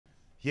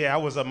Yeah,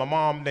 my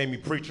mom named me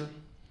Preacher.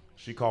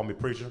 She called me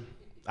Preacher.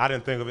 I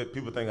didn't think of it.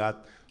 People think I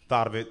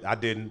thought of it. I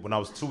didn't. When I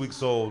was 2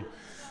 weeks old,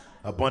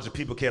 a bunch of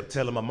people kept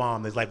telling my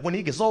mom, it's like, when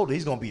he gets older,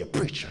 he's gonna be a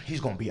preacher. He's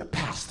gonna be a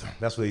pastor.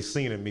 That's what they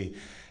seen in me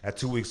at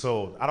 2 weeks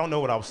old. I don't know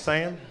what I was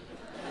saying.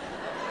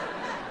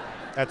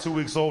 At 2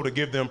 weeks old, to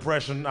give the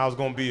impression I was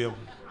gonna be a,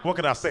 what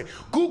could I say?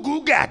 Goo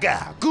goo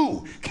gaga,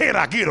 goo, can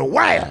I get a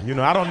wire? You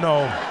know, I don't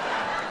know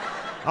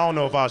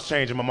if I was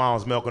changing my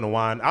mom's milk into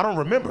wine. I don't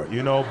remember,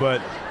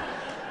 but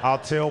I'll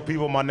tell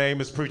people my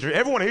name is Preacher.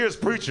 Everyone here is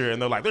Preacher,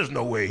 and they're like, there's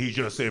no way he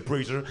just said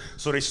Preacher.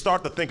 So they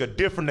start to think of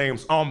different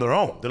names on their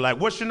own. They're like,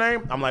 what's your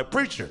name? I'm like,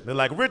 Preacher. They're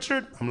like,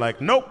 Richard? I'm like,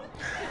 nope.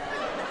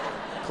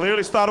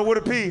 Clearly started with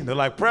a P. They're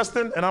like,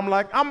 Preston? And I'm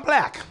like, I'm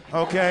black,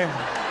 okay?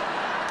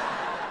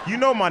 You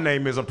know my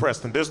name isn't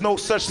Preston. There's no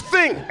such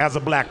thing as a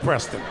Black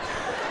Preston.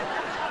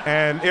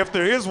 And if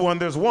there is one,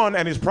 there's one,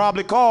 and he's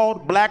probably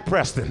called Black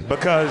Preston,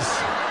 because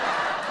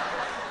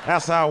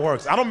that's how it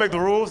works. I don't make the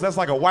rules. That's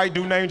like a white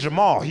dude named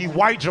Jamal. He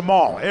white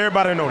Jamal.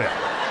 Everybody know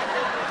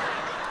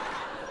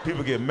that.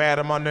 People get mad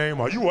at my name.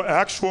 Are you an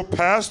actual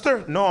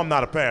pastor? No, I'm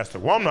not a pastor.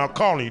 Well, I'm not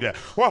calling you that.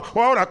 Well,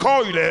 why would I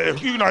call you that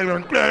if you're not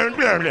even blah,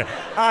 blah, blah. All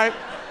right,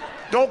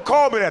 don't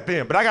call me that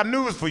then. But I got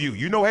news for you.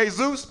 You know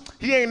Jesus?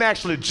 He ain't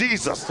actually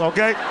Jesus,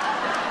 okay?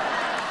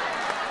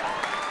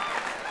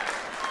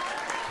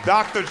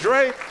 Dr.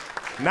 Dre,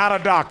 not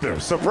a doctor.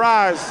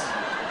 Surprise.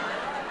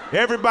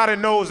 Everybody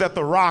knows that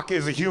The Rock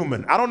is a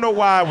human. I don't know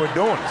why we're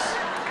doing this.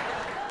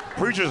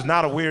 Preacher's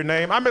not a weird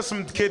name. I met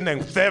some kid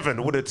named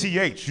Thevin with a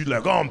TH. You're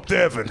like, oh, I'm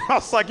Thevin. I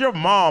was like, your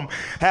mom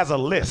has a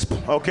lisp,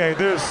 okay?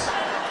 There's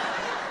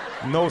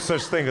no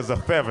such thing as a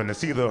Thevin.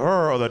 It's either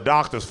her or the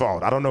doctor's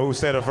fault. I don't know who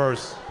said it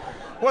first.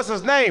 What's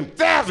his name?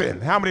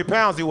 Thevin. How many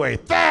pounds he weigh?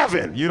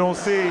 Thevin. You don't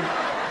see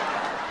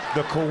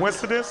the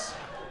coincidence?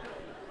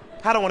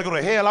 I don't want to go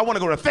to hell. I want to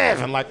go to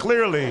Thevin. Like,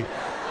 clearly,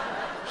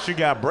 she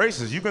got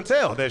braces. You can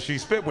tell that she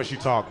spit when she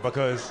talked,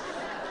 because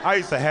I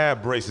used to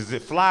have braces.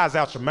 It flies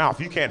out your mouth.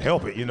 You can't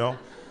help it, You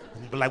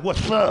be like,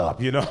 what's up,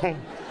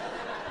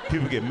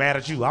 People get mad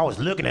at you. I was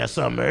looking at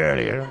something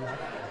earlier.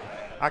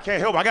 I can't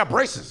help it. I got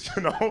braces,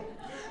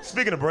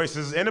 Speaking of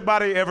braces,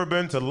 anybody ever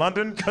been to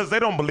London? Because they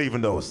don't believe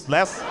in those.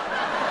 That's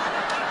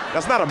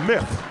not a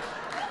myth.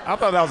 I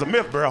thought that was a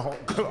myth, bro.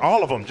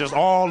 All of them just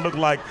all look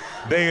like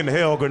they in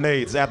hell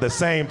grenades at the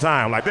same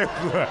time. Like,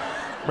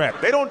 man,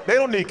 they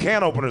don't need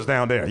can openers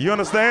down there. You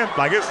understand?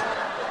 Like,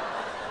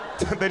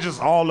 they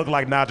just all look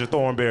like Nigel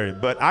Thornberry.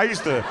 But I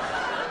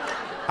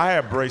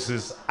had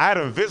braces. I had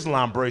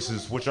Invisalign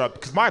braces,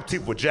 because my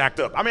teeth were jacked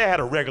up. I mean, I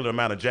had a regular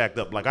amount of jacked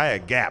up. Like, I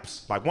had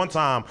gaps. Like, one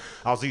time,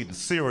 I was eating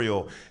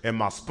cereal, and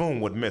my spoon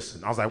was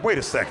missing. I was like, wait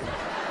a second.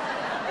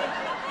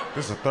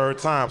 This is the third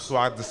time, so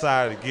I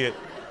decided to get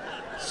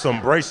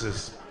some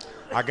braces.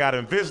 I got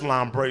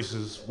Invisalign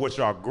braces, which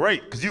are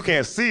great, because you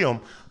can't see them,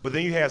 but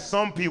then you had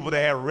some people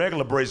that had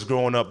regular braces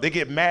growing up. They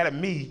get mad at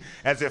me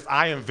as if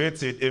I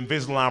invented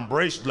Invisalign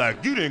braces,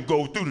 like, you didn't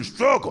go through the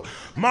struggle.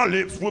 My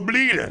lips were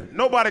bleeding.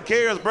 Nobody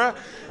cares, bruh.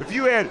 If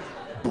you had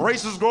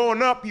braces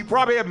growing up, you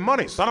probably had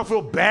money, so I don't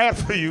feel bad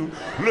for you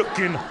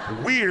looking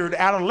weird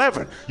at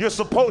 11. You're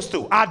supposed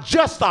to. I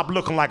just stopped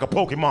looking like a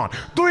Pokemon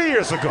 3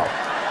 years ago.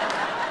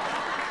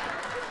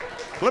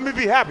 Let me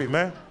be happy,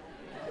 man.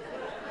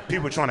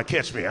 People trying to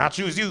catch me. I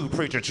choose you,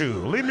 Preacher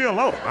Chew. Leave me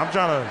alone. I'm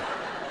trying to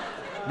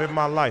live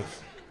my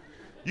life.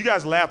 You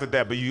guys laughed at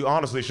that, but you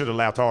honestly should have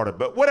laughed harder.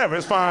 But whatever,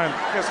 it's fine.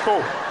 It's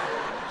cool.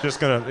 Just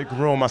gonna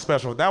ruin my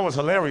special. That was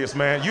hilarious,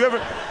 man. You ever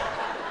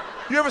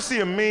see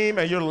a meme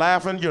and you're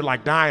laughing, you're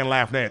like dying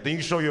laughing at it. Then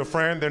you show your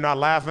friend, they're not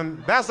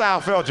laughing. That's how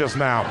I felt just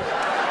now.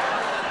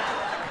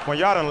 When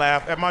y'all didn't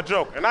laugh at my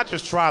joke. And I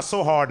just tried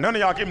so hard. None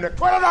of y'all give me that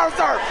 $20,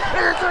 sir.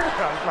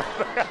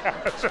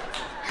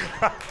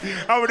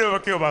 I would never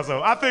kill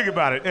myself. I think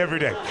about it every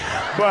day.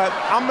 But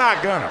I'm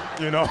not gonna,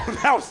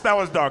 That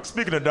was dark.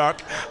 Speaking of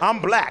dark, I'm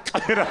black.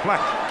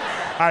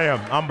 I am.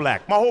 I'm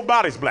black. My whole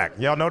body's black.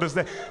 Y'all notice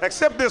that?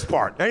 Except this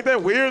part. Ain't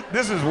that weird?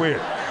 This is weird.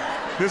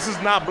 This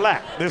is not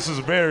black. This is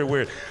very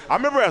weird. I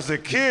remember as a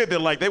kid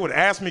that they would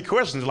ask me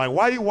questions like,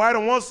 why are you white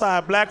on one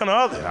side, black on the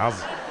other? I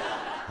was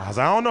like,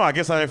 I don't know. I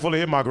guess I didn't fully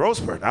hit my growth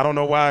spurt. I don't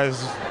know why it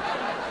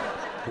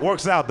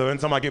works out though.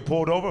 Anytime I get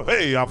pulled over,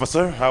 hey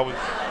officer, I was.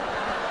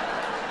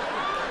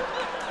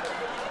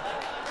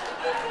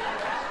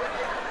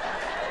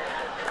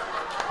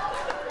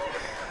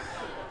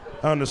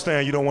 I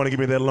understand you don't want to give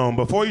me that loan.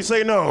 Before you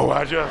say no,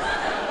 I just...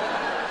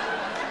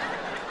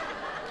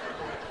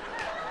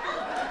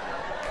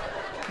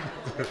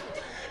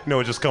 No,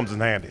 it just comes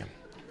in handy.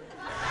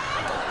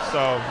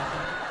 So,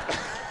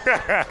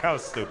 that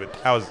was stupid.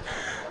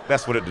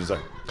 That's what it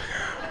deserved.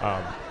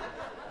 I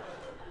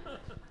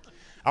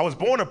was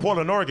born in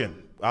Portland,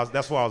 Oregon.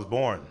 That's where I was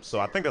born.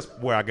 So I think that's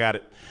where I got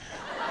it.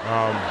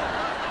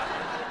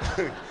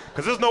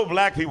 Because there's no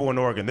black people in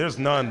Oregon. There's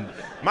none.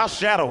 My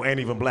shadow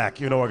ain't even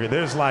black in Oregon.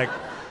 There's like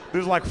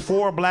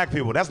 4 black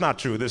people. That's not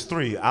true. There's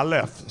 3. I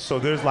left. So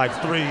there's like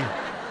 3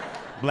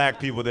 black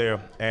people there.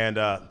 And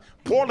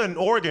Portland,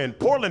 Oregon,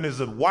 Portland is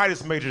the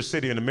whitest major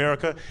city in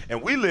America,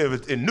 and we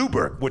live in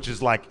Newburgh, which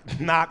is like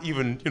not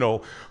even,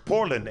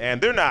 Portland,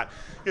 and they're not,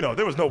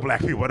 there was no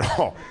black people at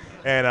all.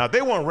 And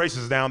they weren't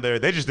racist down there,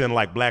 they just didn't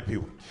like black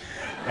people.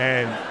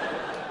 And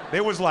they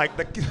was like,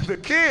 the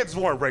kids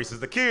weren't racist.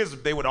 The kids,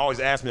 they would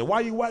always ask me, why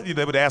you white?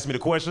 They would ask me the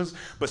questions,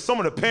 but some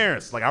of the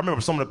parents, like I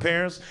remember some of the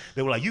parents,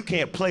 they were like, you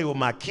can't play with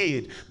my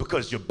kid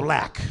because you're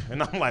black.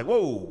 And I'm like,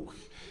 whoa,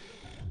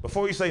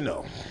 before you say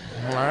no,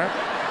 all right?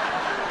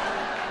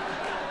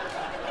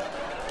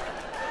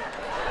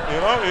 You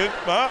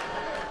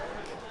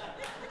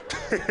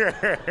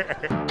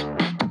know,